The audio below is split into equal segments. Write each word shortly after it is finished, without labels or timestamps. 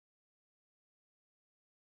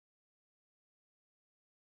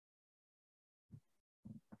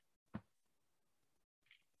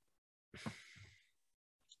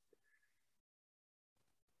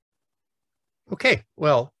Okay,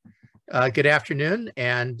 well, good afternoon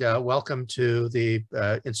and welcome to the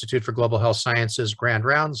Institute for Global Health Sciences Grand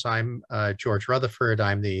Rounds. I'm George Rutherford.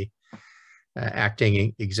 I'm the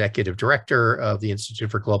acting executive director of the Institute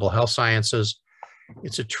for Global Health Sciences.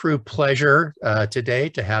 It's a true pleasure today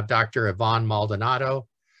to have Dr. Yvonne Maldonado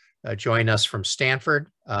join us from Stanford.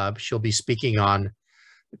 She'll be speaking on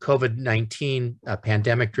COVID-19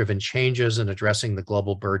 pandemic-driven changes in addressing the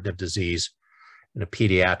global burden of disease in a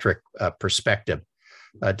pediatric perspective.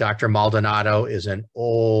 Dr. Maldonado is an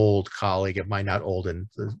old colleague of mine, not old, and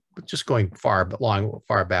just going far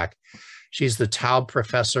back. She's the Taube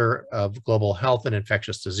Professor of Global Health and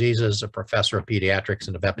Infectious Diseases, a professor of pediatrics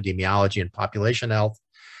and of epidemiology and population health,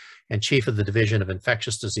 and chief of the Division of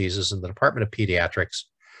Infectious Diseases in the Department of Pediatrics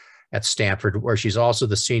at Stanford, where she's also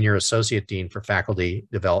the Senior Associate Dean for Faculty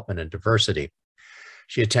Development and Diversity.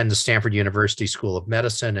 She attended the Stanford University School of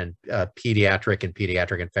Medicine and Pediatric and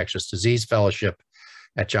Pediatric Infectious Disease Fellowship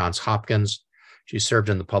at Johns Hopkins. She served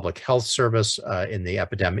in the Public Health Service in the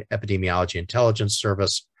Epidemiology Intelligence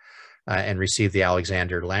Service and received the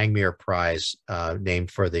Alexander Langmuir Prize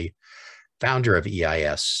named for the founder of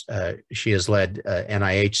EIS. She has led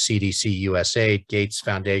NIH, CDC, USAID, Gates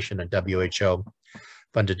Foundation, and WHO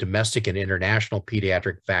funded domestic and international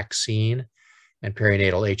pediatric vaccine and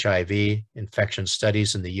perinatal HIV infection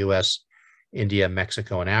studies in the US, India,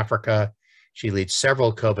 Mexico, and Africa. She leads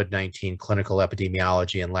several COVID-19 clinical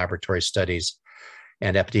epidemiology and laboratory studies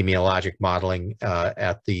and epidemiologic modeling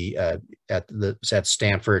at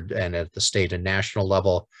Stanford and at the state and national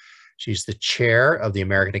level. She's the chair of the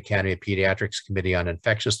American Academy of Pediatrics Committee on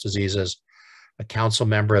Infectious Diseases, a council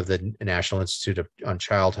member of the National Institute on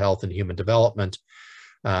Child Health and Human Development,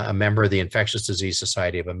 a member of the Infectious Disease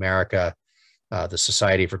Society of America, the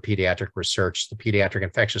Society for Pediatric Research, the Pediatric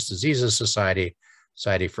Infectious Diseases Society,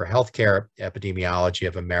 Society for Healthcare Epidemiology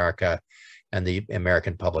of America, and the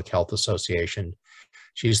American Public Health Association.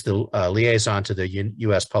 She's the liaison to the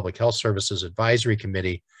U.S. Public Health Services Advisory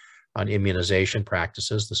Committee on Immunization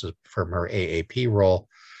Practices. This is from her AAP role,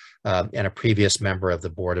 and a previous member of the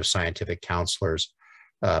Board of Scientific Counselors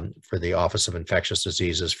for the Office of Infectious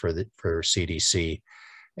Diseases for CDC,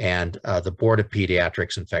 and the Board of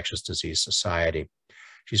Pediatrics Infectious Disease Society.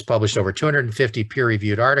 She's published over 250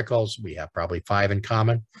 peer-reviewed articles. We have probably 5 in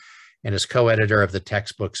common, and is co-editor of the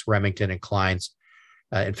textbooks Remington and Klein's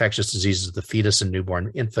Infectious Diseases of the Fetus and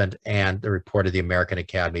Newborn Infant, and the report of the American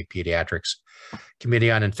Academy of Pediatrics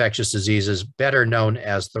Committee on Infectious Diseases, better known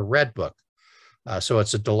as the Red Book. So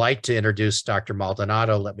it's a delight to introduce Dr.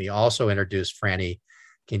 Maldonado. Let me also introduce Franny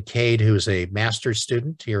Kincaid, who's a master's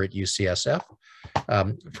student here at UCSF.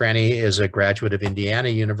 Franny is a graduate of Indiana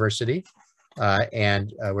University,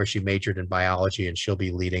 and where she majored in biology, and she'll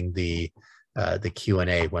be leading the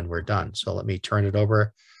Q&A when we're done. So let me turn it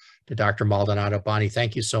over to Dr. Maldonado. Bonnie,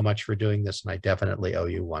 thank you so much for doing this, and I definitely owe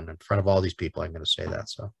you one. In front of all these people, I'm going to say that.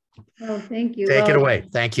 So, oh, thank you. Take it away.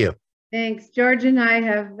 Thank you. Thanks. George and I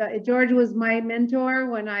have, George was my mentor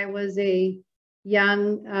when I was a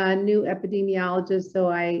young new epidemiologist, so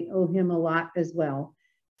I owe him a lot as well.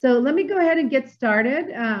 So let me go ahead and get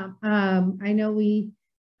started. I know we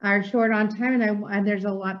are short on time, and there's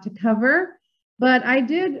a lot to cover, but I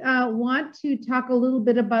did want to talk a little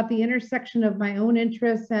bit about the intersection of my own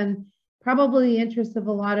interests and probably the interests of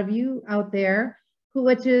a lot of you out there,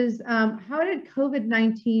 which is how did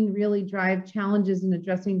COVID-19 really drive challenges in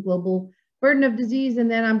addressing global burden of disease? And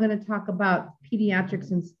then I'm going to talk about pediatrics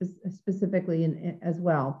and specifically as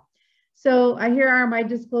well. So here are my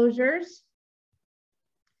disclosures.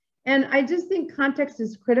 And I just think context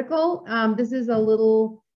is critical. This is a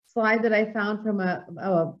little slide that I found from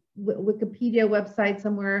a Wikipedia website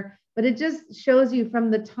somewhere, but it just shows you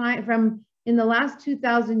from the time, from in the last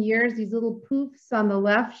 2,000 years, these little poofs on the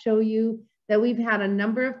left show you that we've had a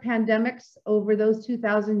number of pandemics over those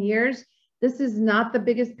 2,000 years. This is not the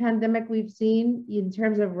biggest pandemic we've seen in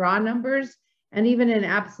terms of raw numbers, and even in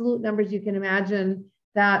absolute numbers, you can imagine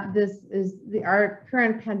that this is our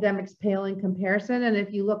current pandemics pale in comparison. And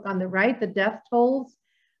if you look on the right, the death tolls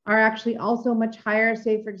are actually also much higher,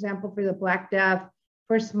 say, for example, for the Black Death,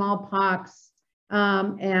 for smallpox,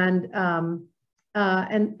 and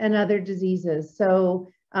other diseases. So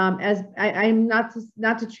I'm not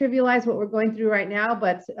to trivialize what we're going through right now,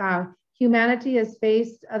 but humanity has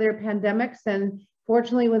faced other pandemics, and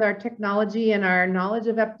fortunately with our technology and our knowledge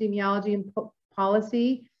of epidemiology and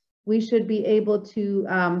policy, we should be able to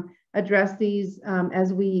address these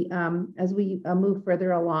as we move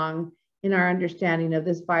further along in our understanding of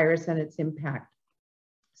this virus and its impact.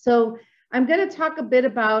 So I'm going to talk a bit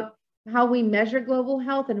about how we measure global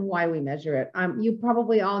health and why we measure it. You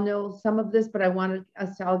probably all know some of this, but I wanted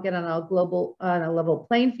us to all get on a global, on a level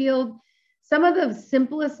playing field. Some of the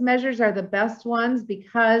simplest measures are the best ones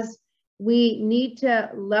because we need to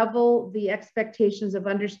level the expectations of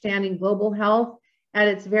understanding global health at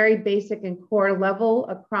its very basic and core level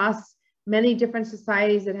across many different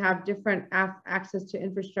societies that have different access to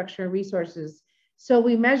infrastructure and resources. So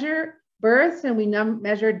we measure births and we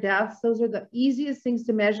measure deaths. Those are the easiest things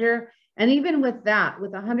to measure. And even with that,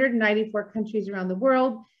 with 194 countries around the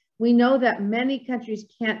world, we know that many countries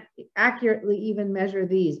can't accurately even measure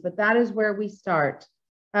these, but that is where we start.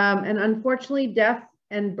 And unfortunately, death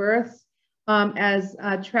and births, as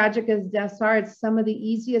tragic as deaths are, it's some of the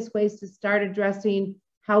easiest ways to start addressing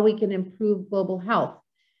how we can improve global health.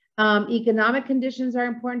 Economic conditions are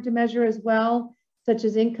important to measure as well, such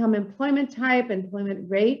as income, employment type, employment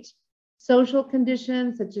rate. Social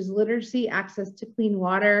conditions such as literacy, access to clean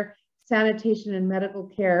water, sanitation, and medical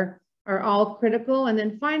care are all critical. And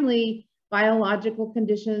then finally, biological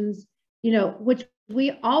conditions, which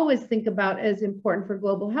we always think about as important for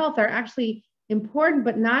global health, are actually important,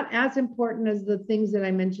 but not as important as the things that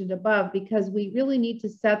I mentioned above, because we really need to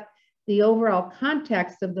set the overall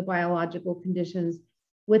context of the biological conditions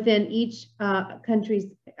within each country's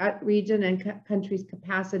region and country's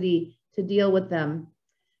capacity to deal with them.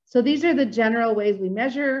 So these are the general ways we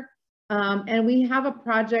measure. And we have a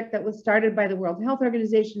project that was started by the World Health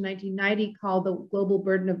Organization in 1990 called the Global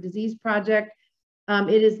Burden of Disease Project.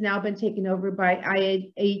 It has now been taken over by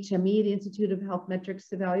IHME, the Institute of Health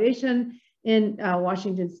Metrics Evaluation in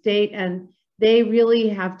Washington State. And they really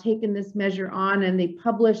have taken this measure on and they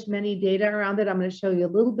published many data around it. I'm going to show you a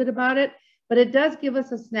little bit about it, but it does give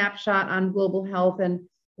us a snapshot on global health and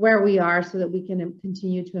where we are so that we can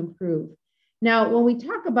continue to improve. Now, when we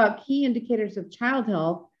talk about key indicators of child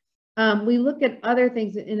health, we look at other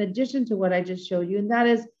things in addition to what I just showed you, and that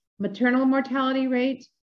is maternal mortality rate,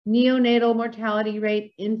 neonatal mortality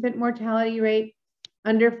rate, infant mortality rate,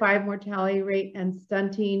 under 5 mortality rate, and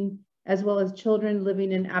stunting, as well as children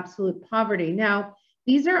living in absolute poverty. Now,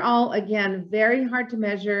 these are all, again, very hard to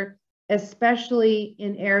measure, especially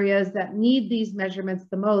in areas that need these measurements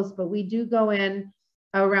the most, but we do go in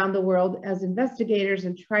around the world as investigators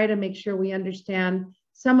and try to make sure we understand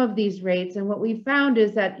some of these rates. And what we found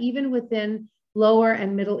is that even within lower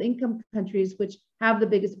and middle income countries, which have the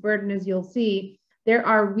biggest burden, as you'll see, there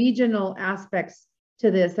are regional aspects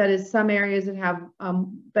to this. That is, some areas that have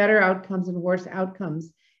better outcomes and worse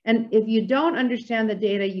outcomes. And if you don't understand the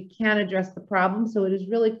data, you can't address the problem. So it is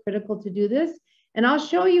really critical to do this. And I'll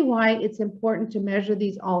show you why it's important to measure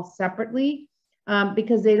these all separately,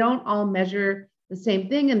 because they don't all measure the same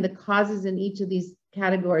thing, and the causes in each of these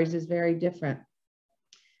categories is very different.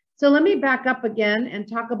 So let me back up again and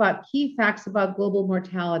talk about key facts about global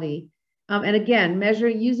mortality. And again,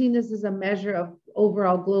 using this as a measure of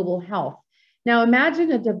overall global health. Now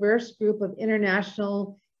imagine a diverse group of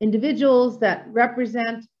international individuals that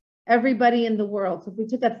represent everybody in the world. So if we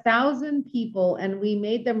took 1,000 people and we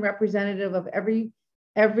made them representative of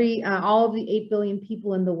all of the 8 billion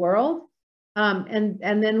people in the world, and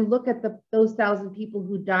then look at those 1,000 people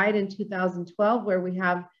who died in 2012, where we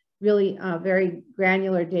have really very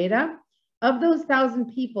granular data. Of those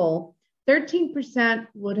 1,000 people, 13%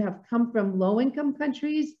 would have come from low-income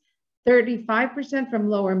countries, 35% from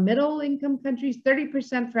lower middle-income countries,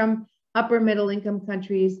 30% from upper middle-income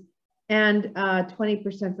countries, and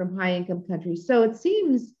 20% from high-income countries. So it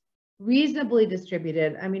seems reasonably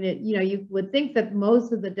distributed. I mean, you would think that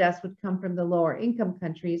most of the deaths would come from the lower-income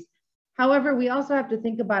countries. However, we also have to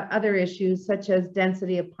think about other issues such as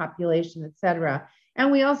density of population, et cetera.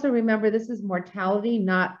 And we also remember this is mortality,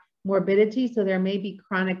 not morbidity. So there may be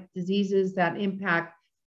chronic diseases that impact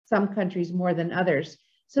some countries more than others.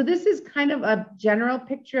 So this is kind of a general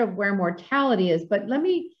picture of where mortality is, but let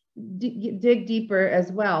me dig deeper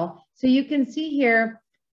as well. So you can see here,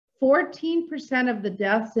 14% of the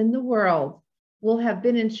deaths in the world will have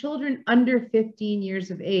been in children under 15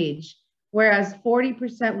 years of age, whereas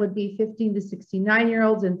 40% would be 15 to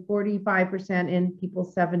 69-year-olds and 45% in people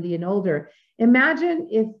 70 and older. Imagine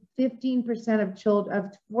if 14%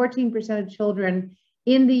 of children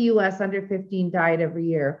in the US under 15 died every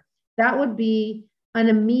year. That would be an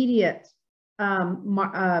immediate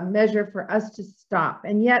measure for us to stop.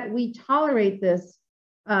 And yet we tolerate this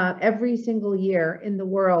every single year in the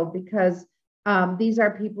world because these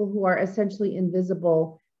are people who are essentially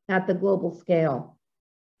invisible at the global scale.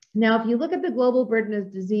 Now, if you look at the Global Burden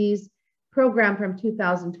of Disease program from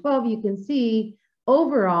 2012, you can see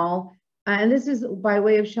overall, and this is by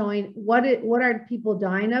way of showing what are people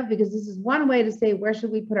dying of, because this is one way to say where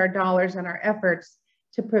should we put our dollars and our efforts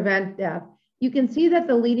to prevent death. You can see that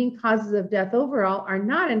the leading causes of death overall are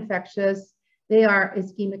not infectious. They are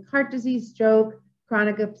ischemic heart disease, stroke,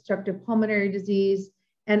 chronic obstructive pulmonary disease,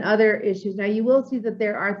 and other issues. Now, you will see that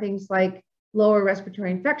there are things like lower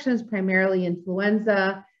respiratory infections, primarily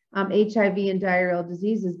influenza, HIV, and diarrheal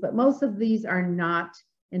diseases, but most of these are not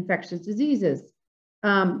infectious diseases.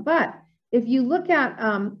 But if you look at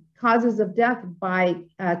causes of death by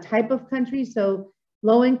type of country, so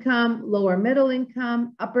low income, lower middle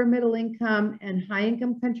income, upper middle income, and high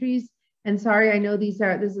income countries. And sorry, I know this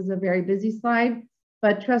is a very busy slide,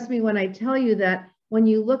 but trust me when I tell you that when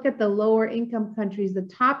you look at the lower income countries, the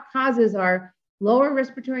top causes are lower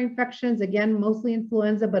respiratory infections, again, mostly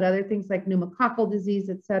influenza, but other things like pneumococcal disease,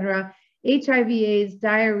 et cetera, HIV/AIDS,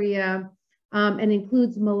 diarrhea, and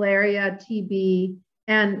includes malaria, TB,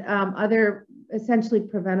 and other essentially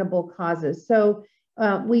preventable causes. So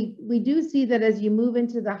we do see that as you move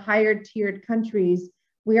into the higher tiered countries,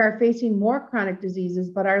 we are facing more chronic diseases,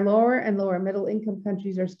 but our lower and lower middle income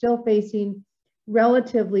countries are still facing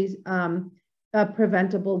relatively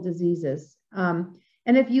preventable diseases.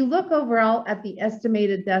 And if you look overall at the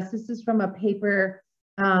estimated deaths, this is from a paper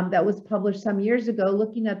that was published some years ago,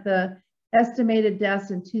 looking at the estimated deaths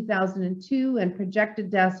in 2002 and projected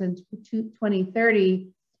deaths in 2030,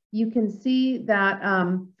 you can see that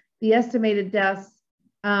the estimated deaths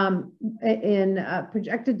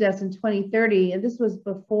projected deaths in 2030, and this was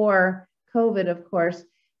before COVID, of course,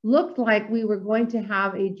 looked like we were going to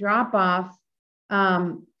have a drop off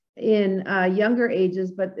in younger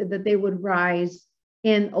ages, but that they would rise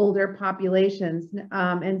in older populations.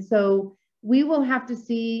 And so we will have to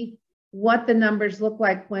see what the numbers look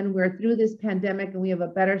like when we're through this pandemic and we have a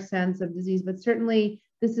better sense of disease, but certainly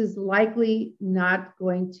this is likely not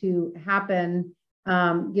going to happen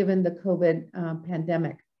given the COVID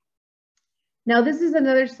pandemic. Now, this is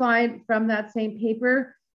another slide from that same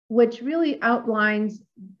paper, which really outlines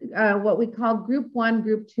what we call group 1,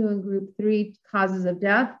 group 2, and group 3 causes of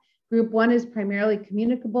death. Group 1 is primarily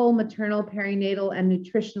communicable, maternal, perinatal, and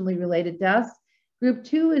nutritionally related deaths. Group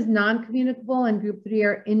 2 is non-communicable, and group 3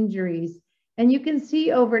 are injuries. And you can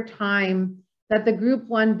see over time that the group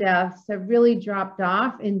 1 deaths have really dropped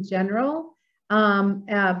off in general,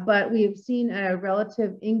 but we have seen a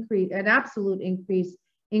relative increase, an absolute increase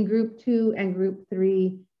in group 2 and group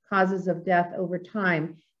 3 causes of death over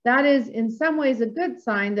time. That is in some ways a good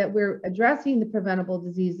sign that we're addressing the preventable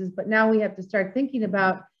diseases, but now we have to start thinking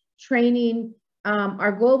about training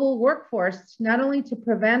our global workforce, not only to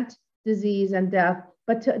prevent disease and death,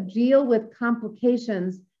 but to deal with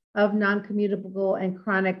complications of non-communicable and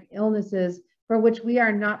chronic illnesses for which we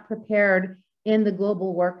are not prepared in the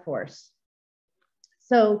global workforce.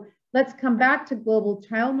 So let's come back to global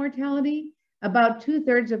child mortality. About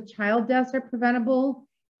 2/3 of child deaths are preventable.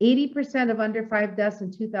 80% of under 5 deaths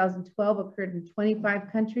in 2012 occurred in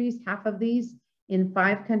 25 countries, half of these in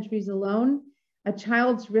 5 countries alone. A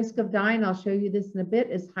child's risk of dying, I'll show you this in a bit,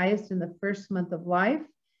 is highest in the first month of life,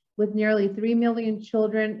 with nearly 3 million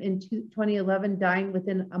children in 2011 dying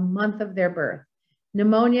within a month of their birth.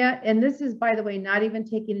 Pneumonia, and this is, by the way, not even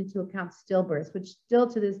taking into account stillbirths, which still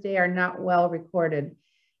to this day are not well recorded.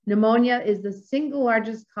 Pneumonia is the single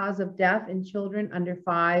largest cause of death in children under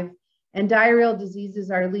 5, and diarrheal diseases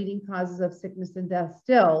are leading causes of sickness and death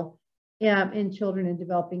still in children in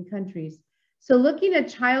developing countries. So looking at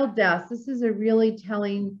child deaths, this is a really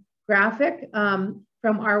telling graphic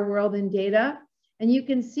from our world in data. And you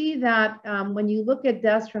can see that when you look at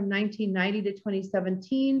deaths from 1990 to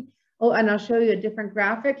 2017, oh, and I'll show you a different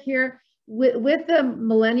graphic here. With the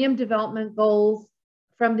Millennium Development Goals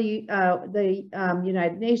from the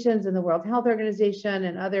United Nations and the World Health Organization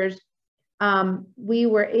and others, we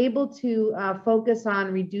were able to focus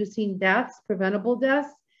on reducing deaths, preventable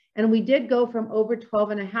deaths. And we did go from over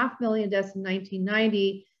 12.5 million deaths in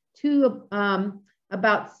 1990 to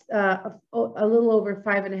about a little over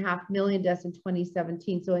 5.5 million deaths in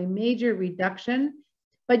 2017. So a major reduction.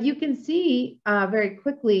 But you can see very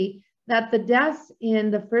quickly that the deaths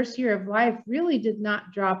in the first year of life really did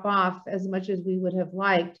not drop off as much as we would have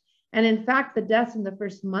liked. And in fact, the deaths in the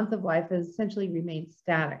first month of life has essentially remained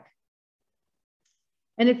static.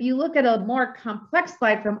 And if you look at a more complex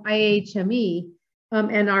slide from IHME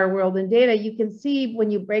and our world in data, you can see when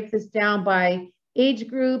you break this down by age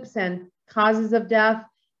groups and causes of death,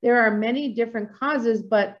 there are many different causes,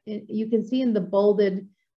 but you can see in the bolded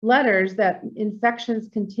letters that infections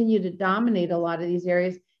continue to dominate a lot of these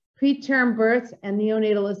areas. Preterm births and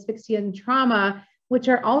neonatal asphyxia and trauma, which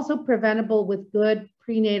are also preventable with good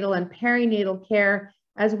prenatal and perinatal care,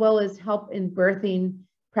 as well as help in birthing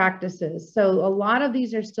practices. So a lot of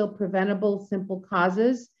these are still preventable, simple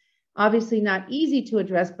causes. Obviously not easy to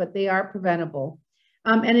address, but they are preventable.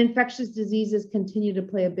 And infectious diseases continue to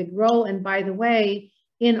play a big role. And by the way,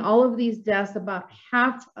 in all of these deaths, about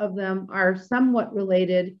half of them are somewhat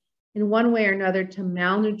related in one way or another to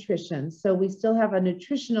malnutrition. So we still have a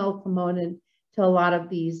nutritional component to a lot of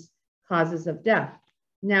these causes of death.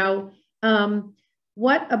 Now,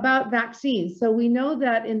 what about vaccines? So we know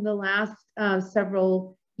that in the last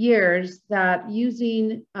several years that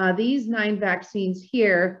using these 9 vaccines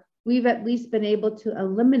here, we've at least been able to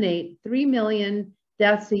eliminate 3 million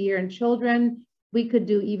deaths a year in children. We could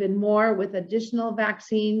do even more with additional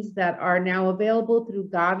vaccines that are now available through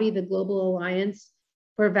Gavi, the Global Alliance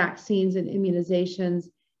for Vaccines and Immunizations,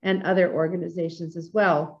 and other organizations as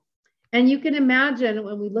well. And you can imagine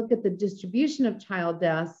when we look at the distribution of child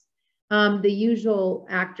deaths, the usual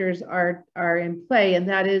actors are in play, and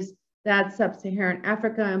that is that sub-Saharan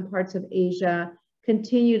Africa and parts of Asia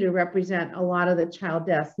continue to represent a lot of the child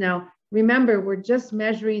deaths. Now, remember, we're just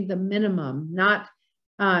measuring the minimum, not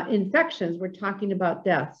infections. We're talking about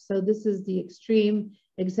deaths. So this is the extreme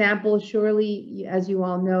example. Surely, as you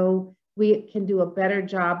all know, we can do a better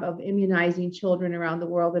job of immunizing children around the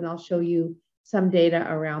world, and I'll show you some data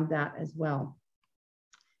around that as well.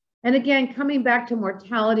 And again, coming back to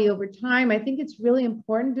mortality over time, I think it's really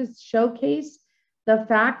important to showcase the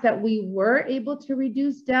fact that we were able to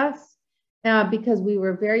reduce deaths because we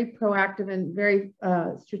were very proactive and very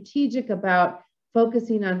strategic about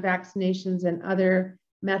focusing on vaccinations and other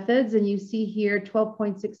methods. And you see here,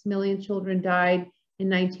 12.6 million children died in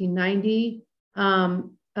 1990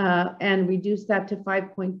 and reduced that to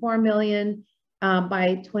 5.4 million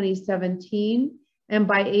by 2017. And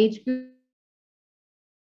by age group,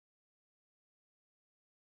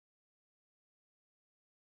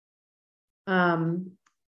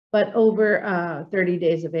 but over 30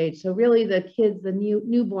 days of age. So really the kids, the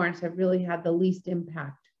newborns have really had the least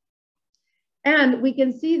impact. And we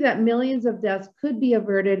can see that millions of deaths could be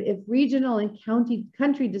averted if regional and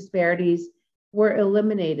country disparities were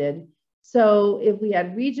eliminated. So if we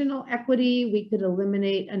had regional equity, we could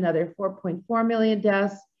eliminate another 4.4 million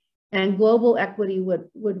deaths, and global equity would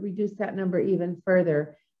reduce that number even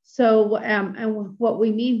further. So, and what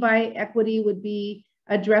we mean by equity would be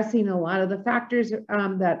addressing a lot of the factors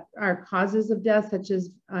that are causes of death, such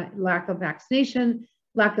as lack of vaccination,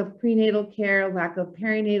 lack of prenatal care, lack of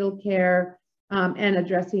perinatal care, and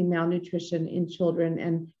addressing malnutrition in children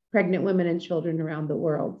and pregnant women and children around the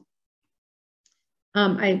world.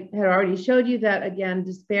 I had already showed you that, again,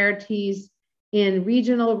 disparities in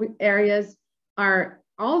regional areas are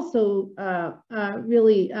also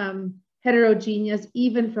really heterogeneous,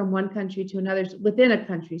 even from one country to another within a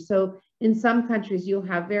country. So in some countries, you'll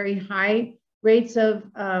have very high rates of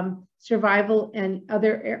survival and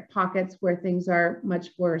other pockets where things are much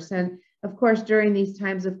worse. And of course, during these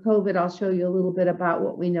times of COVID, I'll show you a little bit about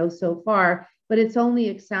what we know so far, but it's only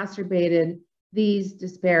exacerbated these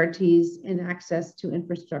disparities in access to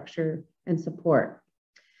infrastructure and support.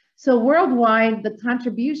 So worldwide, the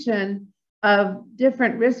contribution of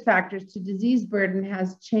different risk factors to disease burden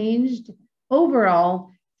has changed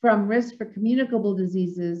overall from risk for communicable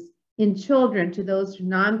diseases in children to those for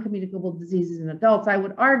non-communicable diseases in adults. I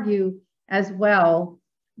would argue as well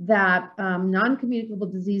that non-communicable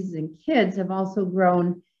diseases in kids have also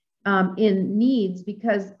grown in needs,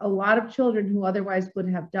 because a lot of children who otherwise would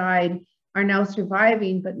have died are now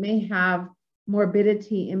surviving, but may have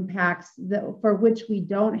morbidity impacts for which we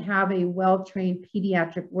don't have a well-trained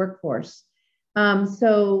pediatric workforce.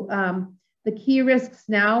 The key risks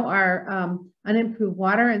now are unimproved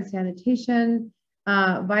water and sanitation,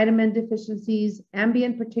 vitamin deficiencies,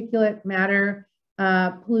 ambient particulate matter,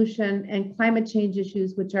 pollution, and climate change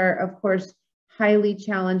issues, which are, of course, highly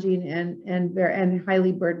challenging and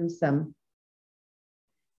highly burdensome.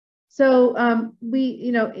 So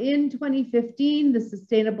in 2015, the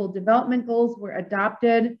Sustainable Development Goals were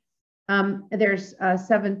adopted. There's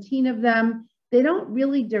 17 of them. They don't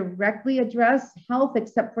really directly address health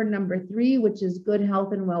except for number 3, which is good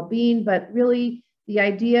health and well-being. But really, the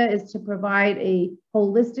idea is to provide a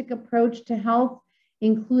holistic approach to health,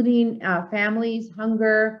 including families,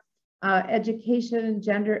 hunger, education,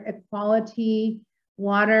 gender equality,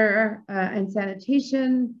 water and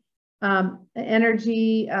sanitation,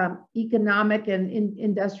 energy, economic and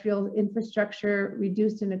industrial infrastructure,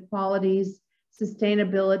 reduced inequalities,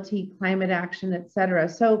 sustainability, climate action, et cetera.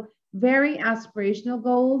 So very aspirational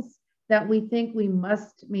goals that we think we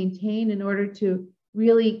must maintain in order to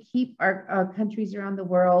really keep our countries around the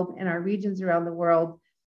world and our regions around the world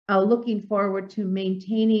looking forward to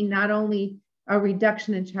maintaining not only a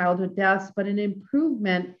reduction in childhood deaths, but an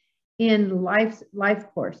improvement in life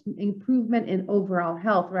course, improvement in overall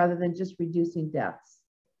health rather than just reducing deaths.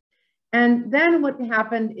 And then what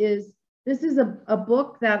happened is, this is a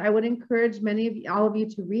book that I would encourage all of you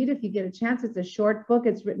to read if you get a chance. It's a short book.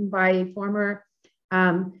 It's written by a former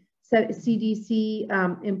CDC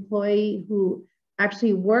employee who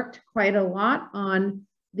actually worked quite a lot on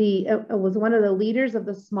was one of the leaders of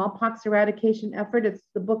the smallpox eradication effort.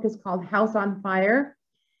 The book is called House on Fire,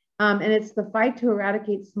 and it's the fight to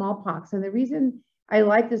eradicate smallpox. And the reason I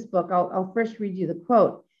like this book, I'll first read you the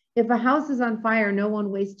quote. If a house is on fire, no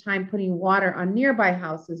one wastes time putting water on nearby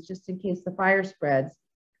houses just in case the fire spreads.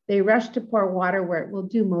 They rush to pour water where it will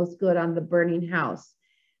do most good, on the burning house.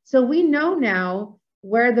 So we know now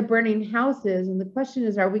where the burning house is. And the question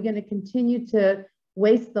is, are we going to continue to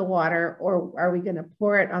waste the water, or are we going to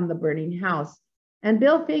pour it on the burning house? And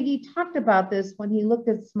Bill Foege talked about this when he looked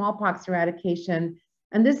at smallpox eradication.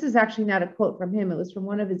 And this is actually not a quote from him. It was from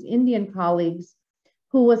one of his Indian colleagues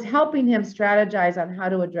who was helping him strategize on how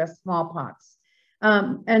to address smallpox.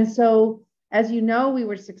 And so, as you know, we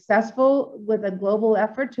were successful with a global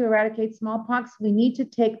effort to eradicate smallpox. We need to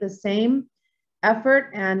take the same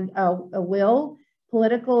effort and a will,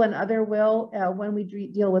 political and other will, when we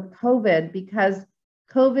deal with COVID, because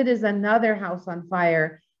COVID is another house on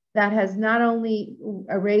fire that has not only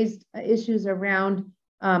raised issues around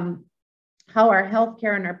how our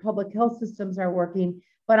healthcare and our public health systems are working,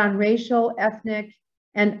 but on racial, ethnic,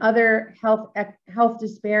 and other health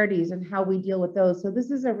disparities and how we deal with those. So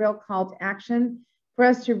this is a real call to action for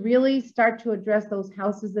us to really start to address those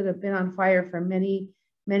houses that have been on fire for many,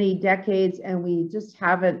 many decades, and we just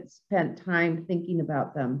haven't spent time thinking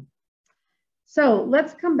about them. So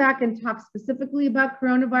let's come back and talk specifically about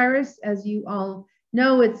coronavirus. As you all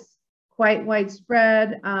know, it's quite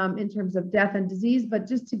widespread in terms of death and disease, but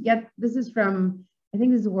just to get, this is from, I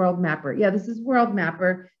think this is World Mapper. Yeah, this is World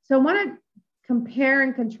Mapper. So I want to compare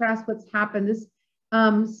and contrast what's happened. This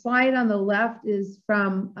slide on the left is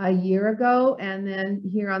from a year ago, and then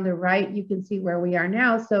here on the right, you can see where we are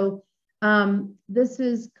now. So this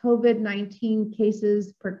is COVID-19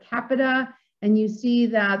 cases per capita, and you see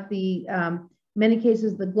that the many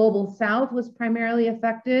cases, the global south was primarily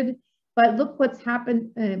affected. But look what's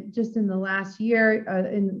happened just in the last year,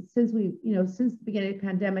 since the beginning of the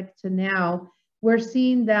pandemic to now, we're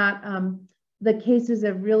seeing that the cases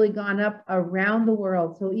have really gone up around the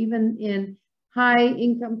world. So even in high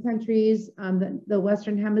income countries, the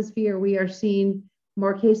Western Hemisphere, we are seeing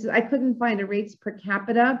more cases. I couldn't find a rates per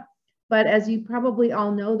capita, but as you probably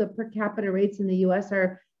all know, the per capita rates in the US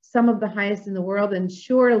are some of the highest in the world, and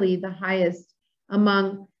surely the highest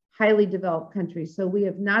among highly developed countries. So we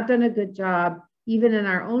have not done a good job, even in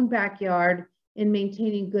our own backyard, in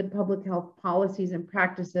maintaining good public health policies and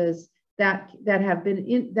practices that have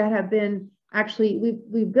been actually,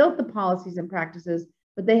 we've built the policies and practices,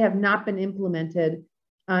 but they have not been implemented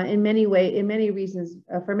for many reasons,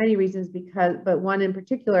 but one in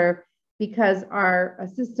particular, because our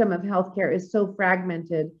system of healthcare is so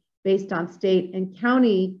fragmented based on state and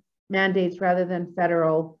county mandates rather than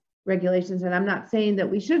federal regulations. And I'm not saying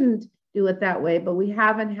that we shouldn't do it that way, but we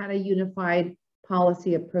haven't had a unified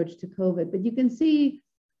policy approach to COVID. But you can see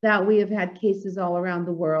that we have had cases all around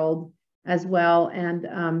the world as well,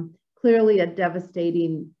 and clearly a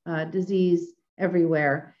devastating disease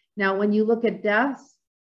everywhere. Now, when you look at deaths,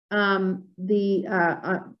 as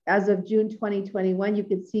of June 2021, you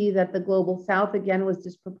could see that the global south again was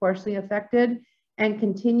disproportionately affected and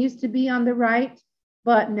continues to be on the right.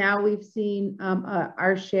 But now we've seen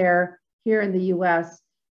our share here in the US,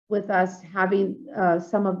 with us having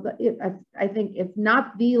some of the, I think if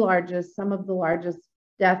not the largest, some of the largest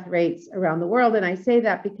death rates around the world. And I say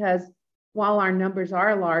that because while our numbers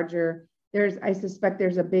are larger, I suspect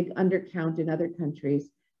there's a big undercount in other countries.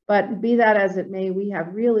 But be that as it may, we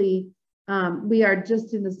have really, we are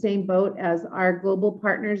just in the same boat as our global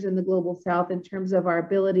partners in the global south in terms of our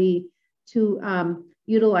ability to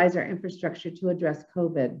utilize our infrastructure to address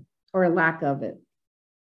COVID, or a lack of it.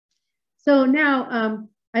 So now,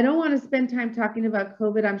 I don't want to spend time talking about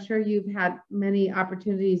COVID. I'm sure you've had many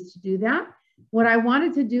opportunities to do that. What I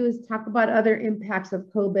wanted to do is talk about other impacts of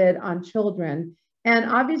COVID on children. And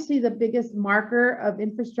obviously the biggest marker of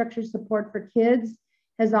infrastructure support for kids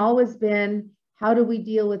has always been, how do we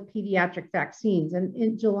deal with pediatric vaccines? And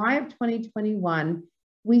in July of 2021,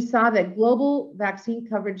 we saw that global vaccine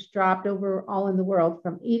coverage dropped overall in the world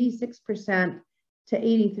from 86% to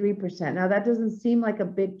 83%. Now that doesn't seem like a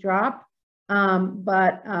big drop,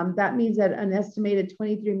 but that means that an estimated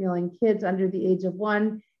 23 million kids under the age of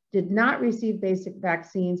 1 did not receive basic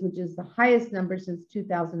vaccines, which is the highest number since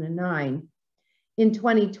 2009. In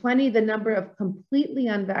 2020, the number of completely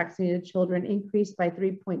unvaccinated children increased by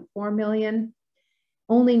 3.4 million.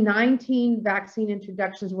 Only 19 vaccine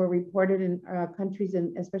introductions were reported in countries,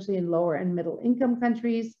 especially in lower and middle income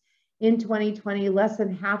countries. In 2020, less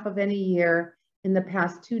than half of any year in the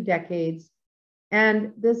past 2 decades.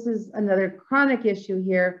 And this is another chronic issue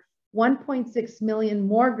here. 1.6 million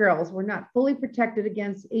more girls were not fully protected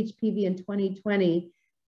against HPV in 2020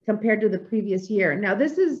 compared to the previous year. Now,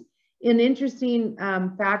 this is an interesting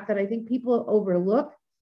fact that I think people overlook,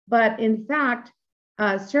 but in fact,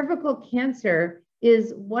 cervical cancer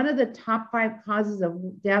is one of the top 5 causes of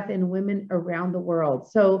death in women around the world.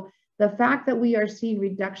 So the fact that we are seeing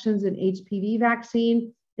reductions in HPV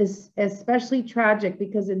vaccine is especially tragic,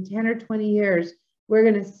 because in 10 or 20 years, we're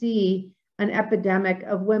going to see an epidemic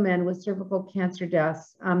of women with cervical cancer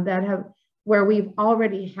deaths where we've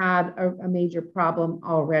already had a major problem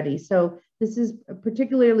already. So this is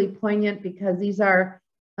particularly poignant because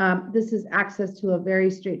this is access to a very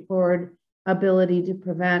straightforward ability to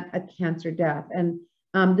prevent a cancer death. And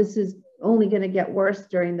this is only going to get worse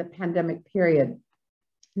during the pandemic period.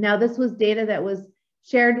 Now, this was data that was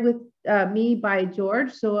shared with me by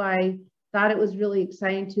George, so I thought it was really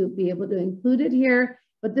exciting to be able to include it here.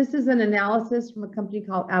 But this is an analysis from a company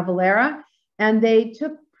called Avalera, and they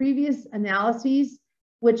took previous analyses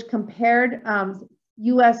which compared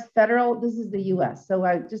US federal, this is the US, so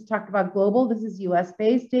I just talked about global, this is US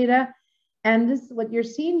based data. And this, what you're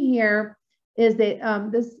seeing here is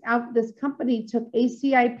that this company took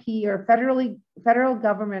ACIP, or federal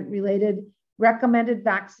government related recommended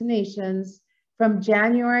vaccinations from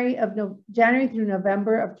January through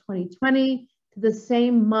November of 2020 to the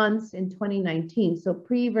same months in 2019. So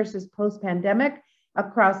pre versus post pandemic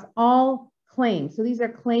across all claims. So these are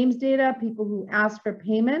claims data, people who ask for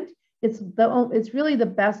payment. It's really the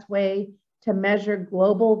best way to measure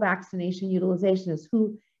global vaccination utilization, is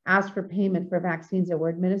who asked for payment for vaccines that were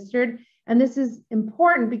administered. And this is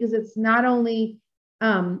important because it's not only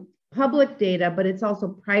public data, but it's also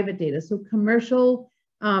private data. So commercial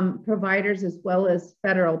providers as well as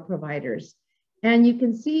federal providers. And you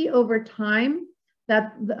can see over time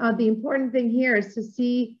that the important thing here is to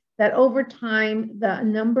see that over time, the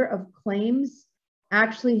number of claims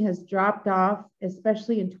actually has dropped off,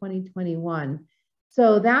 especially in 2021.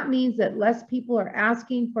 So that means that less people are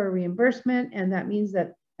asking for reimbursement, and that means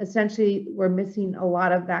that essentially we're missing a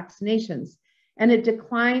lot of vaccinations. And the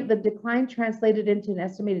decline translated into an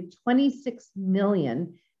estimated 26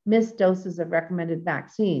 million missed doses of recommended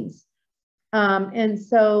vaccines.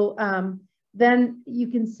 Then you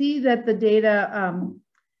can see that the data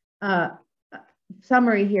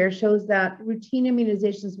summary here shows that routine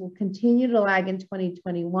immunizations will continue to lag in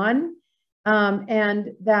 2021,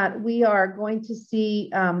 and that we are going to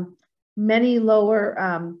see many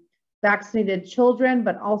lower vaccinated children,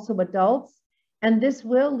 but also adults. And this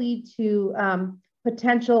will lead to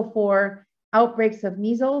potential for outbreaks of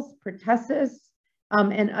measles, pertussis,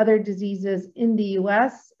 and other diseases in the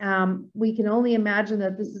US. We can only imagine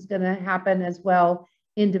that this is going to happen as well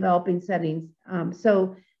in developing settings.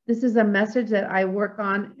 So this is a message that I work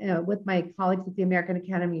on with my colleagues at the American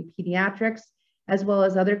Academy of Pediatrics, as well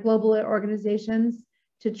as other global organizations,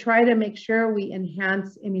 to try to make sure we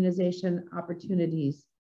enhance immunization opportunities.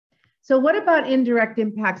 So what about indirect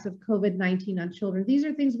impacts of COVID-19 on children? These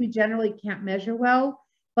are things we generally can't measure well,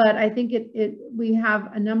 but I think we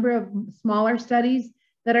have a number of smaller studies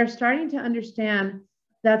that are starting to understand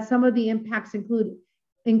that some of the impacts include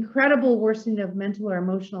incredible worsening of mental or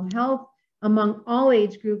emotional health among all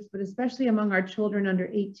age groups, but especially among our children under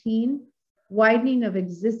 18, widening of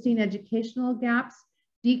existing educational gaps,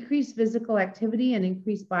 decreased physical activity, and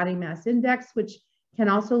increased body mass index, which can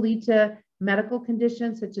also lead to medical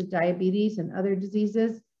conditions such as diabetes and other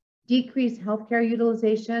diseases, decreased healthcare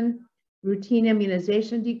utilization, routine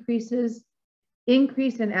immunization decreases,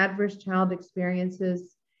 increase in adverse child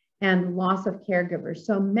experiences, and loss of caregivers.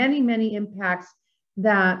 So many, many impacts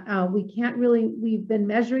that we've been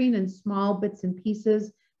measuring in small bits and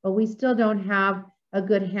pieces, but we still don't have a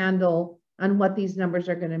good handle on what these numbers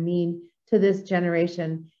are going to mean to this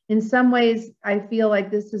generation. In some ways, I feel like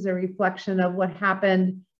this is a reflection of what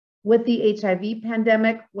happened with the HIV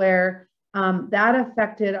pandemic, where that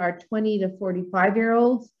affected our 20 to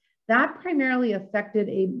 45-year-olds. That primarily affected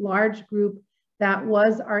a large group that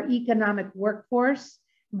was our economic workforce.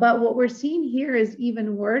 But what we're seeing here is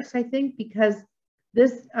even worse, I think, because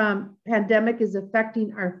this pandemic is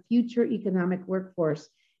affecting our future economic workforce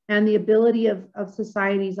and the ability of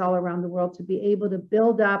societies all around the world to be able to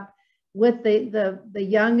build up with the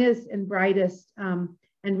youngest and brightest, and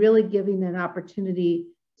really giving an opportunity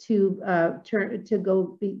to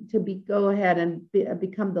go ahead and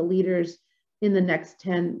become the leaders in the next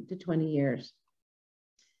 10 to 20 years.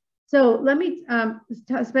 So let me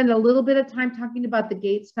spend a little bit of time talking about the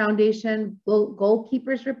Gates Foundation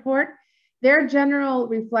Goalkeepers Report. Their general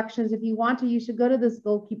reflections, if you want to, you should go to this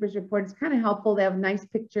Goalkeepers Report. It's kind of helpful. They have nice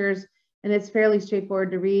pictures and it's fairly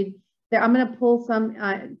straightforward to read. I'm going to pull some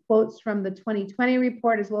quotes from the 2020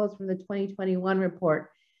 report as well as from the 2021 report.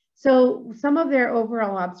 So some of their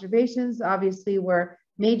overall observations obviously were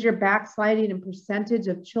major backsliding in percentage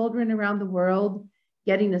of children around the world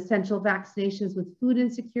getting essential vaccinations with food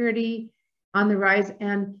insecurity on the rise.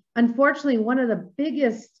 And unfortunately, one of the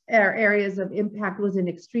biggest areas of impact was in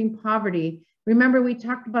extreme poverty. Remember, we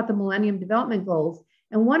talked about the Millennium Development Goals.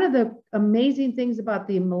 And one of the amazing things about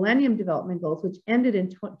the Millennium Development Goals, which ended in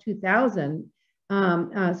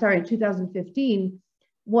 2015,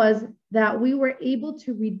 was that we were able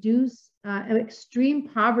to reduce extreme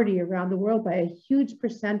poverty around the world by a huge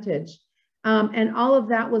percentage. And all of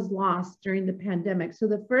that was lost during the pandemic. So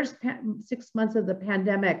the first 6 months of the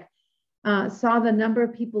pandemic saw the number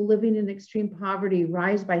of people living in extreme poverty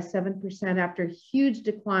rise by 7% after huge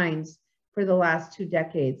declines for the last 2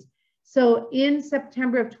 decades. So in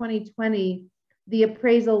September of 2020, the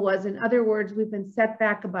appraisal was, in other words, we've been set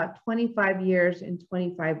back about 25 years and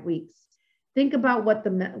 25 weeks. Think about what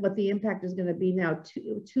the impact is going to be now,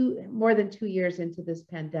 more than 2 years into this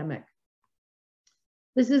pandemic.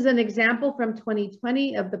 This is an example from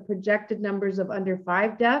 2020 of the projected numbers of under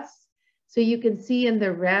 5 deaths. So you can see in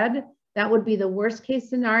the red, that would be the worst case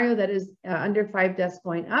scenario, that is under 5 deaths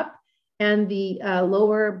going up. And the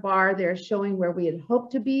lower bar there showing where we had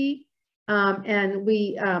hoped to be. And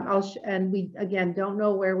we again don't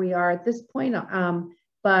know where we are at this point,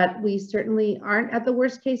 but we certainly aren't at the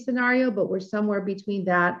worst case scenario, but we're somewhere between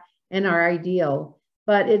that and our ideal.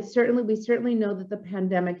 But we certainly know that the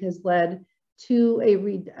pandemic has led to a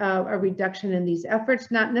reduction in these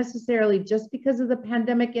efforts, not necessarily just because of the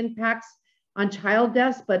pandemic impacts on child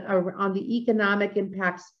deaths, but on the economic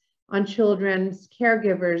impacts on children's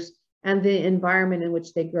caregivers and the environment in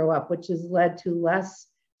which they grow up, which has led to less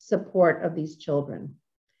support of these children.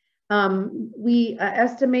 We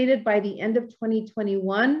estimated by the end of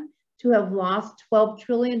 2021 to have lost $12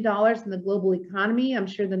 trillion in the global economy. I'm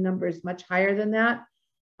sure the number is much higher than that.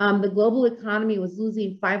 The global economy was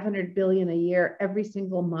losing $500 billion a year every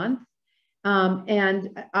single month.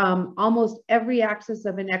 Almost every axis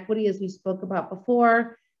of inequity, as we spoke about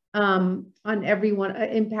before,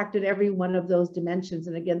 impacted every one of those dimensions.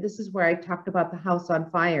 And again, this is where I talked about the house on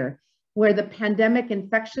fire, where the pandemic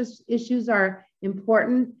infectious issues are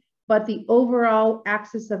important, but the overall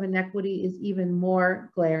axis of inequity is even more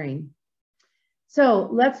glaring. So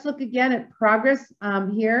let's look again at progress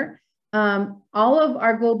here. All of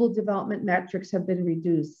our global development metrics have been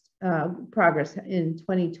reduced, progress in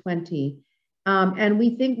 2020. And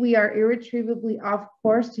we think we are irretrievably off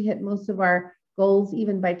course to hit most of our goals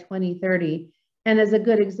even by 2030. And as a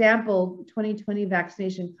good example, 2020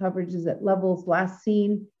 vaccination coverage is at levels last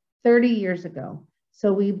seen 30 years ago.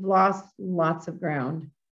 So we've lost lots of ground.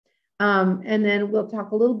 And then we'll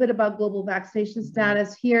talk a little bit about global vaccination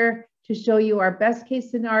status here to show you our best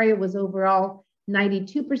case scenario was overall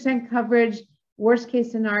 92% coverage. Worst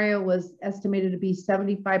case scenario was estimated to be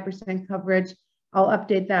 75% coverage. I'll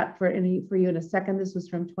update that for you in a second. This was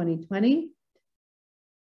from 2020.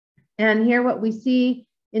 And here what we see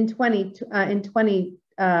in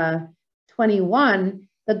 2021,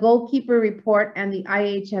 the Goalkeeper Report and the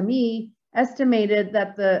IHME estimated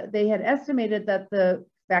that the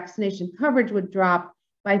vaccination coverage would drop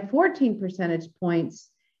by 14 percentage points.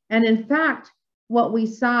 And in fact, what we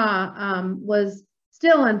saw was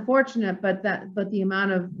still unfortunate, but the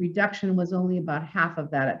amount of reduction was only about half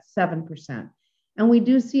of that at 7%. And we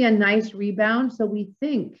do see a nice rebound. So we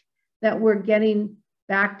think that we're getting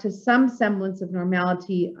back to some semblance of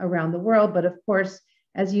normality around the world. But of course,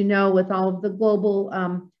 as you know, with all of the global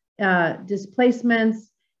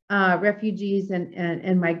displacements, refugees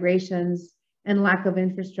and migrations and lack of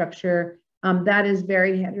infrastructure, that is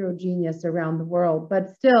very heterogeneous around the world.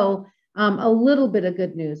 But still, a little bit of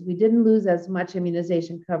good news. We didn't lose as much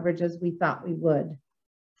immunization coverage as we thought we would.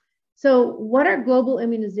 So what are global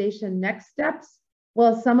immunization next steps?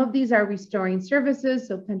 Well, some of these are restoring services,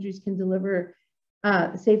 so countries can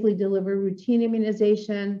safely deliver routine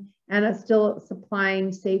immunization and still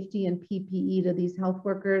supplying safety and PPE to these health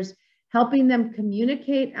workers, helping them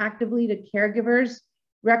communicate actively to caregivers,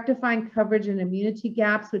 rectifying coverage and immunity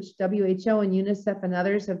gaps, which WHO and UNICEF and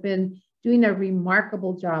others have been doing a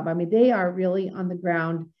remarkable job. I mean, they are really on the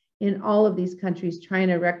ground in all of these countries trying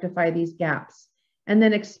to rectify these gaps. and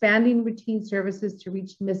then expanding routine services to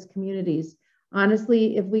reach missed communities.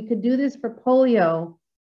 Honestly, if we could do this for polio,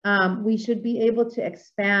 we should be able to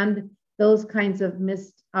expand those kinds of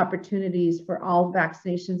missed opportunities for all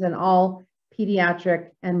vaccinations and all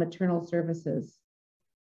pediatric and maternal services.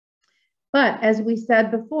 But as we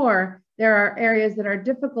said before, there are areas that are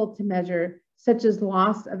difficult to measure, such as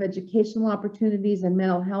loss of educational opportunities and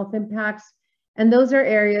mental health impacts. And those are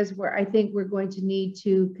areas where I think we're going to need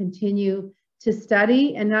to continue to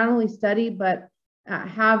study, and not only study, but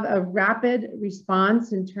have a rapid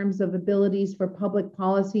response in terms of abilities for public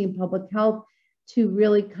policy and public health to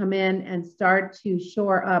really come in and start to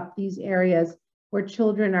shore up these areas where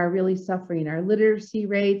children are really suffering. Our literacy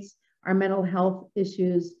rates, our mental health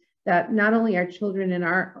issues, that not only are children in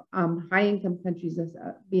our high-income countries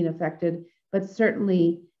being affected, but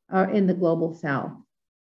certainly in the global South.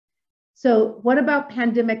 So what about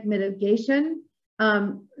pandemic mitigation?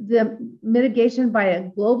 The mitigation by a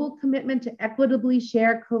global commitment to equitably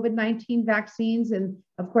share COVID-19 vaccines. And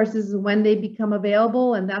of course, this is when they become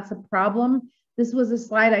available, and that's a problem. This was a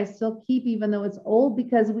slide I still keep, even though it's old,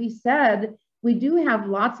 because we said we do have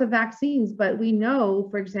lots of vaccines, but we know,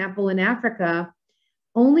 for example, in Africa,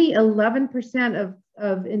 only 11%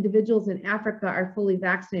 of individuals in Africa are fully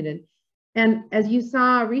vaccinated. And as you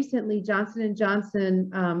saw recently, Johnson &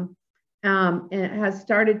 Johnson has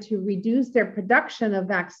started to reduce their production of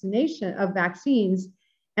vaccines,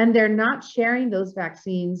 and they're not sharing those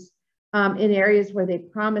vaccines in areas where they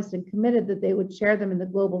promised and committed that they would share them in the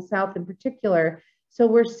global South in particular. So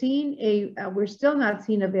we're still not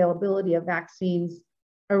seeing availability of vaccines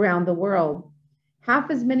around the world.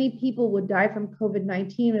 Half as many people would die from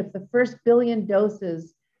COVID-19 if the first billion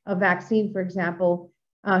doses of vaccine, for example,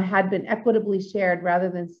 had been equitably shared rather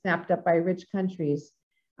than snapped up by rich countries.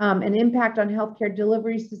 An impact on healthcare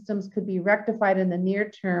delivery systems could be rectified in the near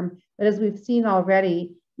term, but as we've seen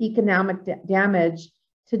already, economic damage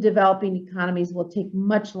to developing economies will take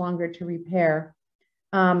much longer to repair.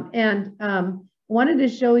 Wanted to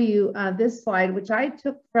show you this slide, which I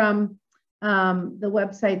took from the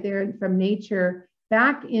website there from Nature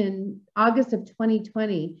back in August of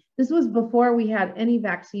 2020. This was before we had any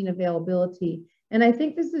vaccine availability. And I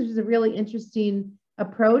think this is a really interesting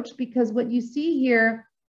approach, because what you see here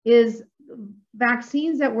is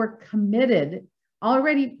vaccines that were committed,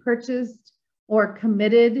 already purchased or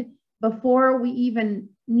committed before we even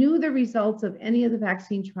knew the results of any of the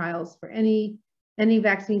vaccine trials for any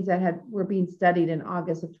vaccines that were being studied in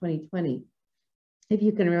August of 2020, if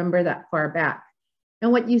you can remember that far back.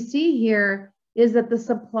 And what you see here is that the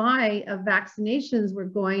supply of vaccinations were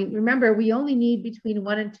going, remember, we only need between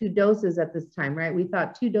 1 and 2 doses at this time, right? We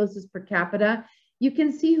thought 2 doses per capita. You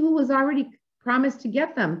can see who was already promised to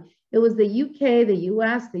get them. It was the UK, the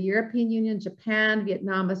US, the European Union, Japan,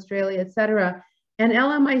 Vietnam, Australia, et cetera. And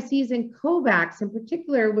LMICs and COVAX in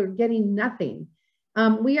particular were getting nothing.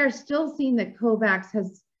 We are still seeing that COVAX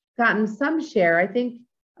has gotten some share. I think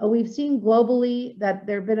we've seen globally that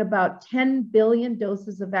there have been about 10 billion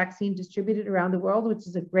doses of vaccine distributed around the world, which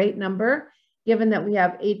is a great number, given that we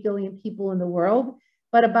have 8 billion people in the world.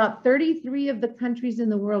 But about 33 of the countries in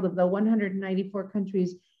the world, of the 194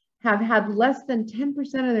 countries, have had less than 10%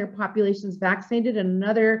 of their populations vaccinated, and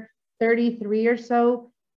another 33 or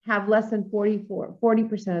so have less than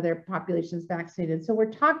 40% of their populations vaccinated. So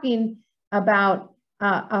we're talking about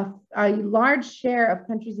a large share of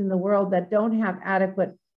countries in the world that don't have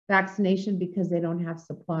adequate vaccination because they don't have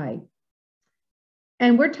supply.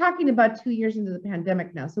 And we're talking about 2 years into the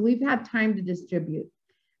pandemic now, so we've had time to distribute.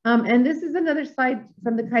 And this is another slide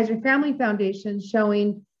from the Kaiser Family Foundation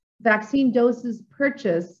showing vaccine doses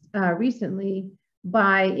purchased recently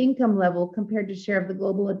by income level compared to share of the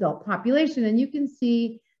global adult population. And you can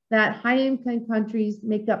see that high-income countries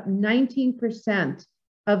make up 19%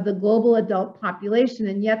 of the global adult population,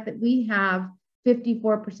 and yet that we have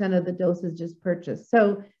 54% of the doses just purchased.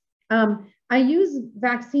 So I use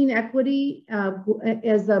vaccine equity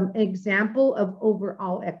as an example of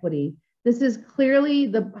overall equity. This is clearly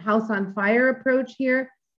the house on fire approach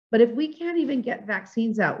here, but if we can't even get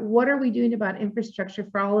vaccines out, what are we doing about infrastructure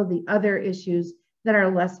for all of the other issues that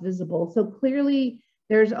are less visible? So clearly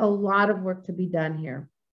there's a lot of work to be done here.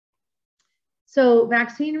 So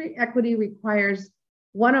vaccine equity requires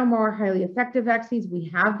 1 or more highly effective vaccines. We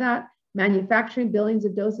have that. Manufacturing billions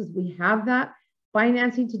of doses, we have that.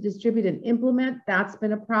 Financing to distribute and implement, that's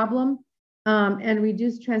been a problem. And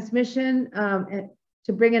reduce transmission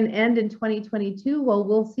to bring an end in 2022. Well,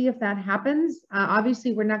 we'll see if that happens.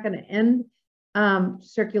 Obviously, we're not going to end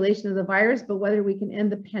circulation of the virus, but whether we can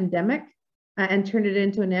end the pandemic and turn it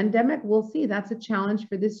into an endemic, we'll see. That's a challenge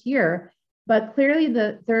for this year. But clearly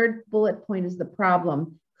the third bullet point is the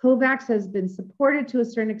problem. COVAX has been supported to a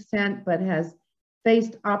certain extent, but has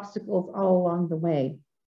faced obstacles all along the way.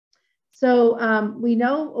 So we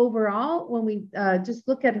know overall, when we just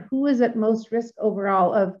look at who is at most risk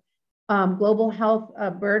overall of global health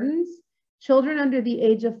burdens, children under the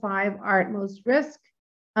age of 5 are at most risk.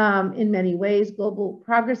 In many ways, global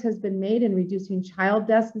progress has been made in reducing child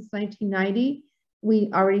deaths since 1990.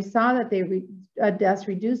 We already saw that deaths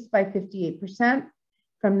reduced by 58%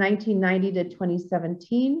 from 1990 to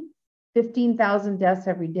 2017, 15,000 deaths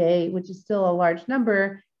every day, which is still a large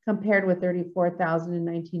number compared with 34,000 in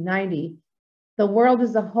 1990. The world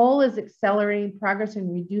as a whole is accelerating progress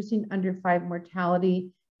in reducing under 5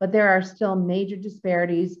 mortality, but there are still major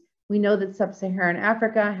disparities. We know that sub-Saharan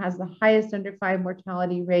Africa has the highest under 5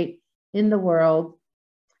 mortality rate in the world.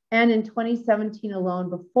 And in 2017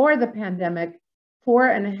 alone, before the pandemic,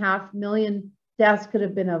 4.5 million deaths could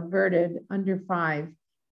have been averted under 5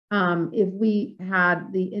 if we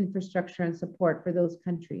had the infrastructure and support for those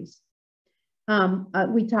countries.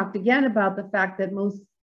 We talked again about the fact that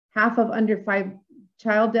half of under 5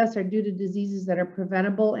 child deaths are due to diseases that are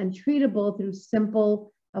preventable and treatable through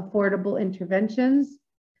simple, affordable interventions.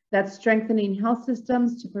 That strengthening health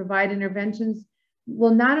systems to provide interventions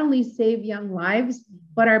will not only save young lives,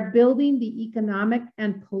 but are building the economic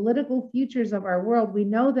and political futures of our world. We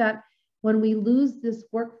know that when we lose this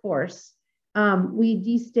workforce, we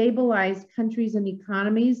destabilize countries and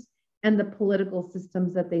economies and the political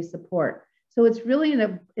systems that they support. So it's really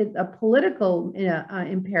a political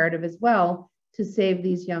imperative as well to save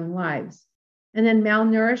these young lives. And then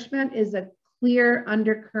malnourishment is a clear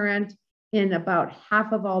undercurrent in about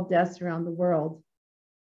half of all deaths around the world.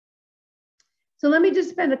 So let me just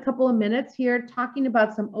spend a couple of minutes here talking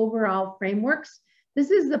about some overall frameworks. This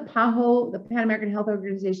is the PAHO, the Pan American Health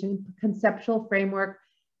Organization conceptual framework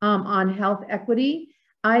on health equity.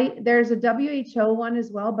 There's a WHO one as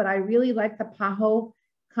well, but I really like the PAHO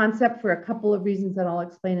concept for a couple of reasons that I'll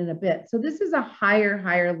explain in a bit. So this is a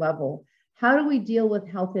higher level. How do we deal with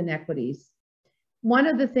health inequities? One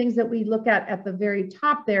of the things that we look at the very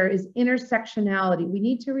top there is intersectionality. We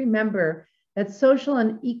need to remember that social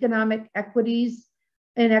and economic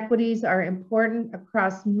inequities are important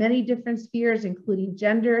across many different spheres, including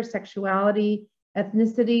gender, sexuality,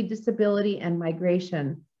 ethnicity, disability, and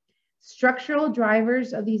migration. Structural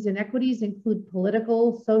drivers of these inequities include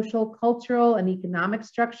political, social, cultural, and economic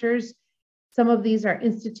structures. Some of these are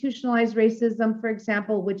institutionalized racism, for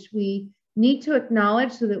example, which we need to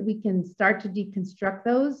acknowledge so that we can start to deconstruct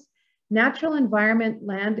those. Natural environment,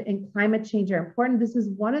 land, and climate change are important. This is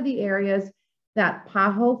one of the areas that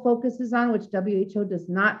PAHO focuses on, which WHO does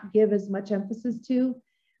not give as much emphasis to.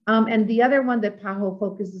 And the other one that PAHO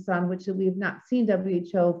focuses on, which we have not seen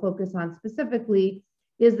WHO focus on specifically,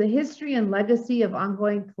 is the history and legacy of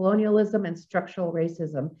ongoing colonialism and structural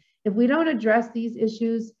racism. If we don't address these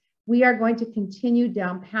issues, we are going to continue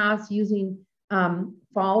down paths using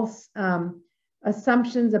false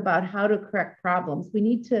assumptions about how to correct problems. We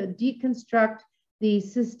need to deconstruct the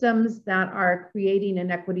systems that are creating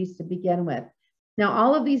inequities to begin with. Now,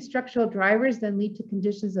 all of these structural drivers then lead to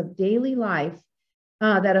conditions of daily life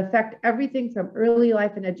that affect everything from early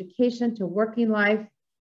life and education to working life,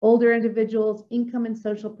 older individuals, income and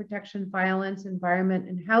social protection, violence, environment,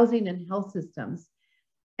 and housing and health systems.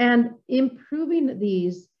 And improving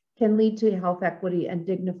these can lead to health equity and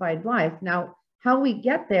dignified life. Now, how we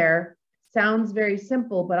get there sounds very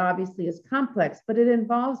simple, but obviously is complex, but it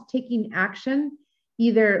involves taking action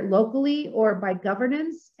either locally or by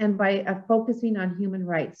governance and by focusing on human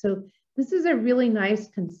rights. So this is a really nice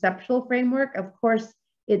conceptual framework. Of course,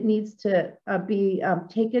 it needs to be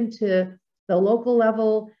taken to the local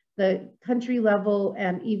level, the country level,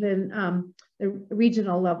 and even the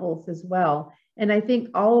regional levels as well. And I think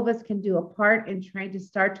all of us can do a part in trying to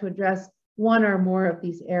start to address one or more of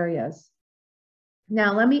these areas.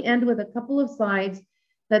 Now, let me end with a couple of slides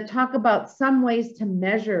that talk about some ways to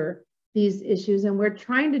measure these issues. And we're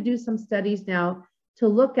trying to do some studies now to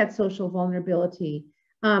look at social vulnerability.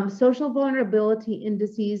 Social vulnerability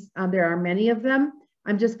indices, there are many of them.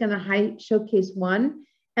 I'm just going to showcase one.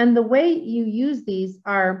 And the way you use these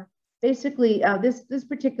are basically, this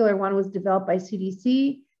particular one was developed by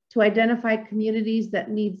CDC to identify communities that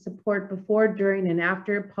need support before, during, and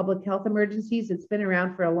after public health emergencies. It's been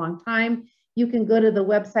around for a long time. You can go to the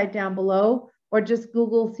website down below or just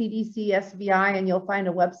Google CDC SVI and you'll find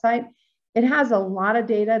a website. It has a lot of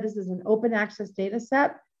data. This is an open access data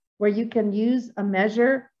set where you can use a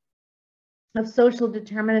measure of social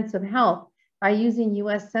determinants of health by using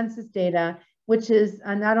US Census data, which is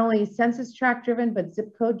not only census tract driven, but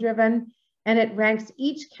zip code driven. and it ranks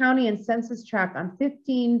each county and census tract on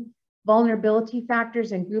 15 vulnerability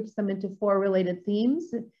factors and groups them into 4 related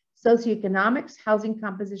themes: socioeconomics, housing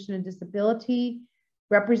composition and disability,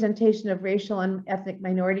 representation of racial and ethnic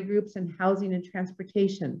minority groups, and housing and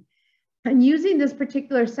transportation. And using this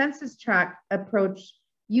particular census tract approach,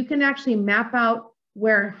 you can actually map out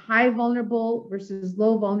where high vulnerable versus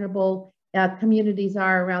low vulnerable communities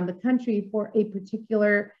are around the country for a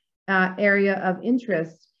particular area of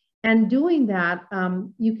interest. And doing that,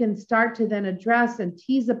 you can start to then address and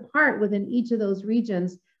tease apart within each of those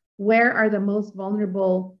regions, where are the most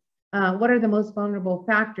vulnerable, what are the most vulnerable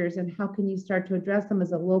factors, and how can you start to address them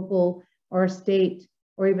as a local or a state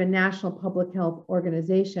or even national public health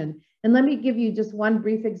organization. And let me give you just one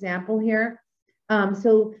brief example here.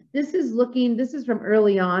 So this is from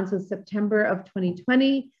early on, so September of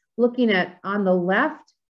 2020, looking at, on the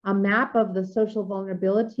left, a map of the social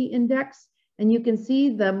vulnerability index. And you can see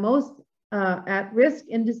the most at-risk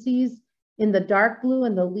indices in the dark blue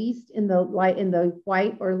and the least in the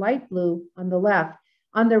white or light blue on the left.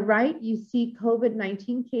 On the right, you see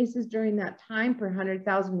COVID-19 cases during that time per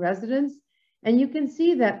 100,000 residents. And you can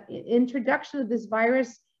see that introduction of this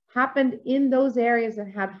virus happened in those areas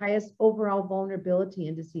that had highest overall vulnerability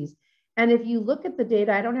indices. And if you look at the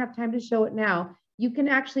data, I don't have time to show it now, you can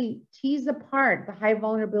actually tease apart the high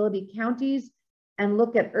vulnerability counties and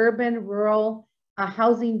look at urban, rural,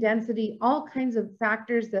 housing density, all kinds of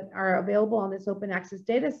factors that are available on this open access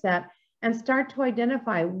data set, and start to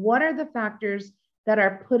identify what are the factors that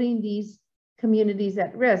are putting these communities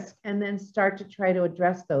at risk, and then start to try to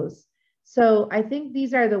address those. So I think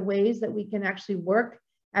these are the ways that we can actually work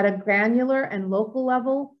at a granular and local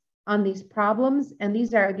level on these problems. And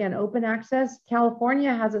these are, again, open access.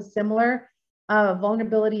 California has a similar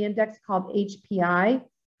vulnerability index called HPI,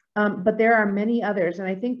 but there are many others. And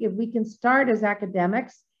I think if we can start as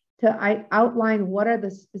academics to outline what are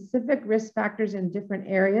the specific risk factors in different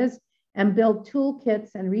areas and build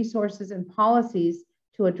toolkits and resources and policies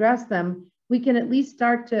to address them, we can at least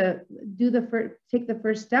start to take the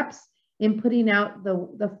first steps in putting out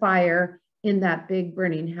the fire in that big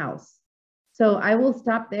burning house. So I will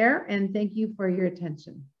stop there and thank you for your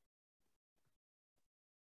attention.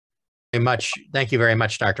 Thank you very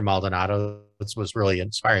much, Dr. Maldonado. This was really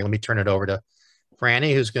inspiring. Let me turn it over to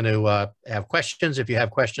Franny, who's going to have questions. If you have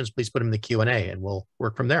questions, please put them in the Q&A and we'll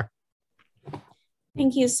work from there.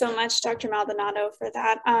 Thank you so much, Dr. Maldonado, for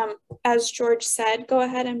that. As George said, go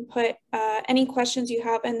ahead and put any questions you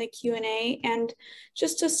have in the Q&A. And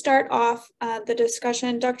just to start off the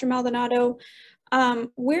discussion, Dr. Maldonado,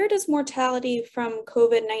 where does mortality from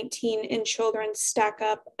COVID-19 in children stack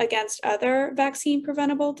up against other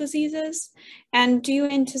vaccine-preventable diseases? And do you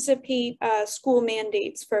anticipate school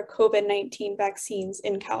mandates for COVID-19 vaccines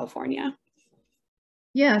in California?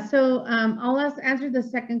 Yeah, so I'll answer the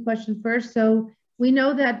second question first. So we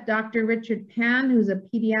know that Dr. Richard Pan, who's a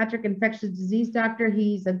pediatric infectious disease doctor,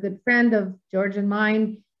 he's a good friend of George and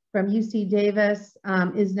mine from UC Davis,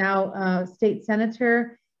 is now a state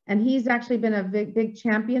senator. And he's actually been a big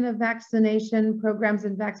champion of vaccination programs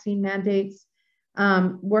and vaccine mandates,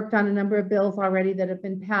 worked on a number of bills already that have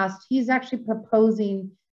been passed. He's actually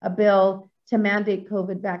proposing a bill to mandate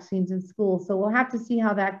COVID vaccines in schools. So we'll have to see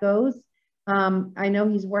how that goes. I know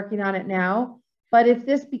he's working on it now. But if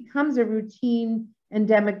this becomes a routine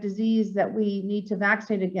endemic disease that we need to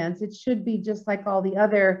vaccinate against, it should be just like all the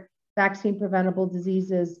other vaccine preventable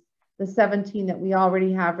diseases, the 17 that we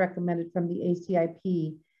already have recommended from the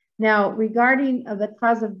ACIP. Now, regarding the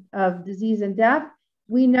cause of disease and death,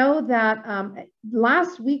 we know that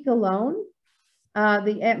last week alone,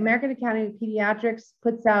 the American Academy of Pediatrics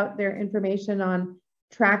puts out their information on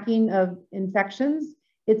tracking of infections.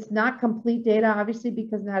 It's not complete data, obviously,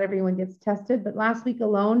 because not everyone gets tested, but last week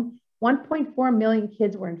alone, 1.4 million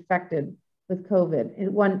kids were infected with COVID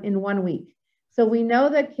in one week. So we know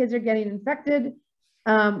that kids are getting infected.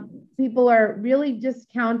 People are really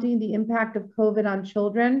discounting the impact of COVID on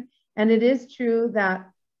children. And it is true that,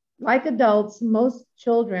 like adults, most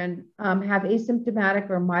children have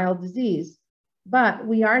asymptomatic or mild disease. But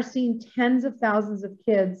we are seeing tens of thousands of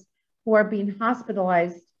kids who are being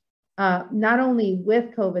hospitalized, not only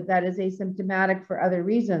with COVID that is asymptomatic for other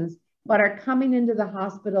reasons, but are coming into the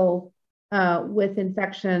hospital with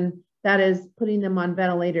infection that is putting them on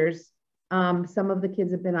ventilators. Some of the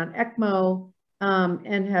kids have been on ECMO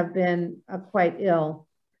and have been quite ill.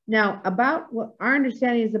 Now, about what our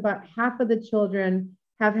understanding is, about half of the children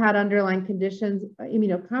have had underlying conditions,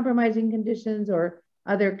 immunocompromising conditions or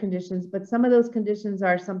other conditions, but some of those conditions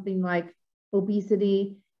are something like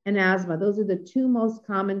obesity and asthma. Those are the two most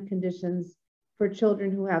common conditions for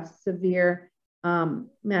children who have severe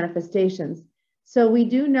manifestations. So we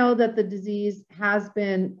do know that the disease has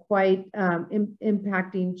been quite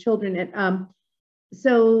impacting children.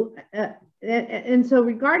 And so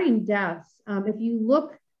regarding deaths, if you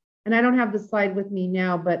look, and I don't have the slide with me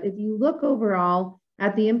now, but if you look overall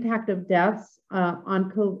at the impact of deaths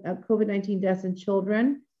on COVID-19 deaths in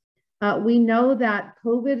children, we know that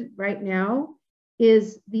COVID right now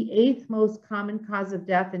is the 8th most common cause of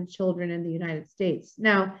death in children in the United States.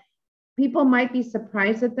 Now, people might be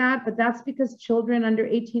surprised at that, but that's because children under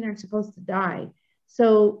 18 aren't supposed to die.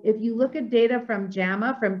 So if you look at data from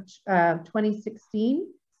JAMA from 2016,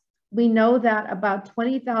 we know that about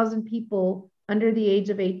 20,000 people under the age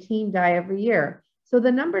of 18 die every year. So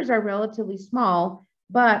the numbers are relatively small,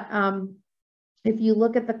 but if you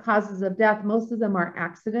look at the causes of death, most of them are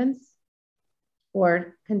accidents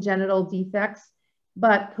or congenital defects,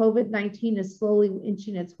 but COVID-19 is slowly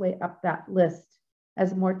inching its way up that list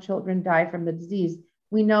as more children die from the disease.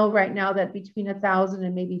 We know right now that between 1,000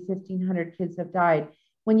 and maybe 1,500 kids have died.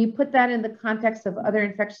 When you put that in the context of other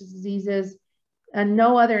infectious diseases, and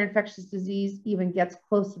no other infectious disease even gets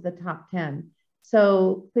close to the top 10.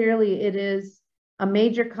 So clearly it is a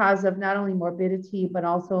major cause of not only morbidity, but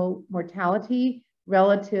also mortality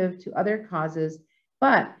relative to other causes.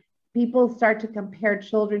 But people start to compare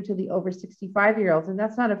children to the over 65-year-olds, and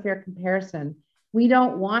that's not a fair comparison. We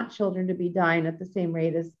don't want children to be dying at the same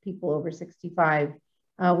rate as people over 65.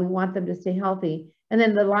 We want them to stay healthy. And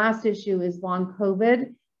then the last issue is long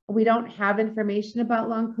COVID. We don't have information about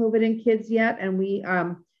long COVID in kids yet, and we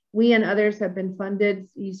and others have been funded,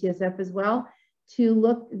 UCSF as well, to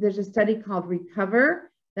look. There's a study called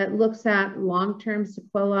RECOVER that looks at long-term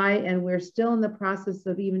sequelae, and we're still in the process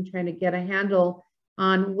of even trying to get a handle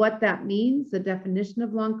on what that means, the definition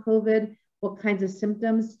of long COVID, what kinds of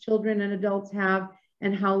symptoms children and adults have,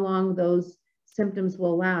 and how long those symptoms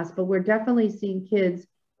will last. But we're definitely seeing kids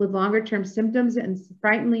with longer-term symptoms, and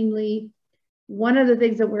frighteningly, one of the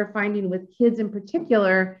things that we're finding with kids in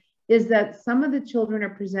particular is that some of the children are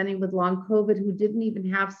presenting with long COVID who didn't even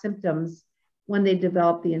have symptoms when they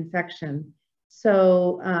developed the infection.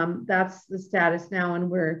 So that's the status now, and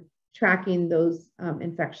we're tracking those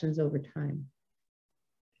infections over time.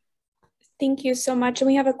 Thank you so much. And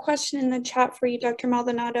we have a question in the chat for you, Dr.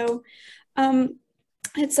 Maldonado.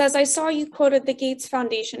 It says, I saw you quoted the Gates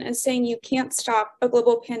Foundation as saying you can't stop a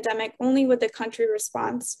global pandemic, only with a country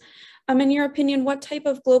response. In your opinion, what type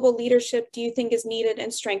of global leadership do you think is needed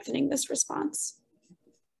in strengthening this response?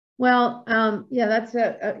 Well, yeah, that's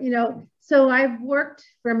so I've worked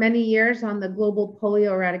for many years on the global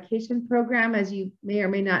polio eradication program. As you may or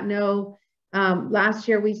may not know, last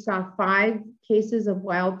year we saw 5 cases of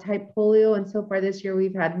wild type polio, and so far this year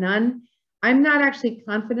we've had none. I'm not actually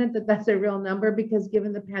confident that that's a real number, because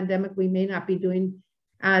given the pandemic, we may not be doing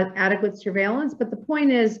adequate surveillance. But the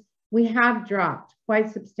point is, we have dropped quite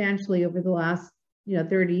substantially over the last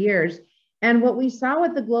 30 years. And what we saw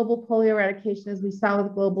with the global polio eradication, as we saw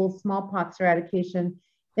with global smallpox eradication,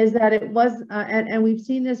 is that it was, and we've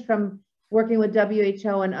seen this from working with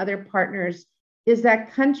WHO and other partners, is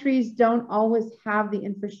that countries don't always have the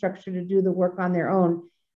infrastructure to do the work on their own,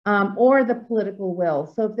 or the political will.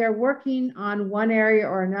 So if they're working on one area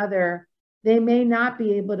or another, they may not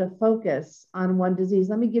be able to focus on one disease.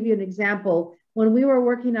 Let me give you an example. When we were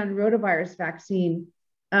working on rotavirus vaccine,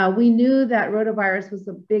 we knew that rotavirus was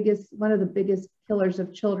one of the biggest killers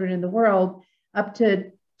of children in the world, up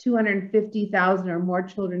to 250,000 or more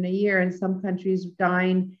children a year in some countries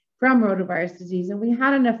dying from rotavirus disease. And we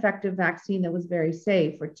had an effective vaccine that was very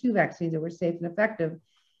safe, or 2 vaccines that were safe and effective.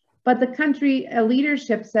 But the country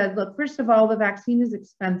leadership said, look, first of all, the vaccine is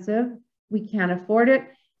expensive. We can't afford it.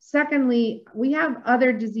 Secondly, we have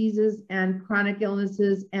other diseases and chronic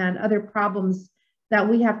illnesses and other problems that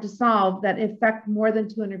we have to solve that affect more than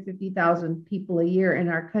 250,000 people a year in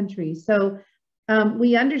our country. So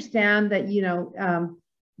we understand that,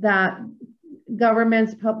 that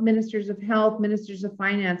governments, ministers of health, ministers of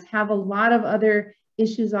finance have a lot of other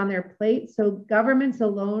issues on their plate. So governments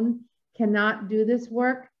alone cannot do this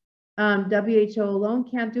work. WHO alone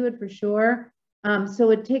can't do it for sure. So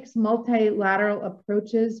it takes multilateral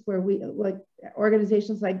approaches where like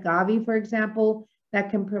organizations like Gavi, for example, that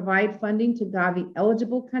can provide funding to Gavi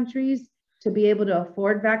eligible countries to be able to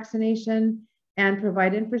afford vaccination and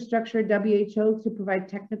provide infrastructure, WHO to provide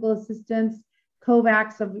technical assistance,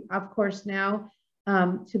 COVAX, of course, now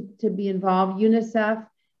to be involved, UNICEF,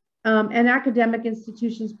 and academic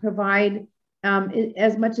institutions provide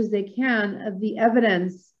as much as they can the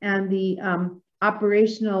evidence and the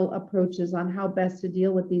operational approaches on how best to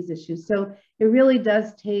deal with these issues. So it really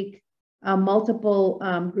does take multiple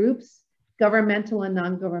groups. governmental and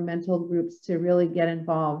non-governmental groups to really get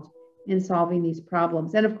involved in solving these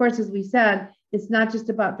problems. And of course, as we said, it's not just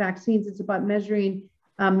about vaccines, it's about measuring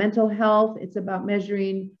mental health, it's about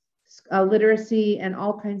measuring literacy and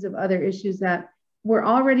all kinds of other issues that were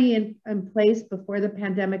already in place before the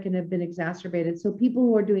pandemic and have been exacerbated. So people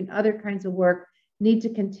who are doing other kinds of work need to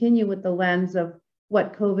continue with the lens of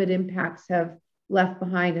what COVID impacts have left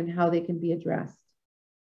behind and how they can be addressed.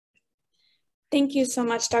 Thank you so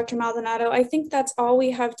much, Dr. Maldonado. I think that's all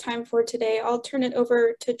we have time for today. I'll turn it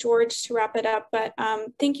over to George to wrap it up, but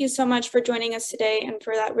thank you so much for joining us today and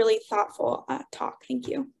for that really thoughtful talk. Thank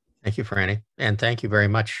you. Thank you, Franny. And thank you very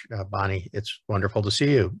much, Bonnie. It's wonderful to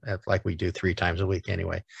see you, like we do 3 times a week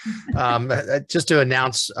anyway. Just to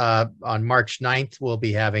announce, on March 9th, we'll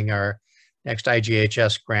be having our next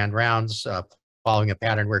IGHS Grand Rounds. Following a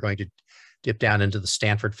pattern, we're going to dip down into the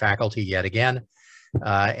Stanford faculty yet again.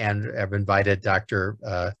 And I've invited Dr.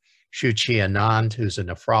 Shuchi Anand, who's a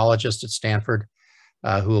nephrologist at Stanford,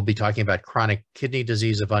 who will be talking about chronic kidney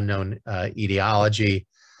disease of unknown etiology.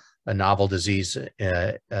 A novel disease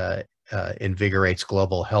invigorates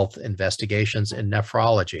global health investigations in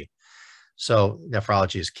nephrology. So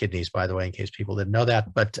nephrology is kidneys, by the way, in case people didn't know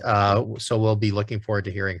that. But so we'll be looking forward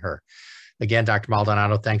to hearing her. Again, Dr.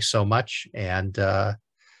 Maldonado, thanks so much. And it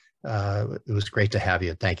was great to have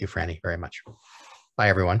you. Thank you, Franny, very much. Bye,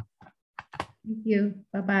 everyone. Thank you.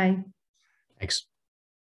 Bye-bye. Thanks.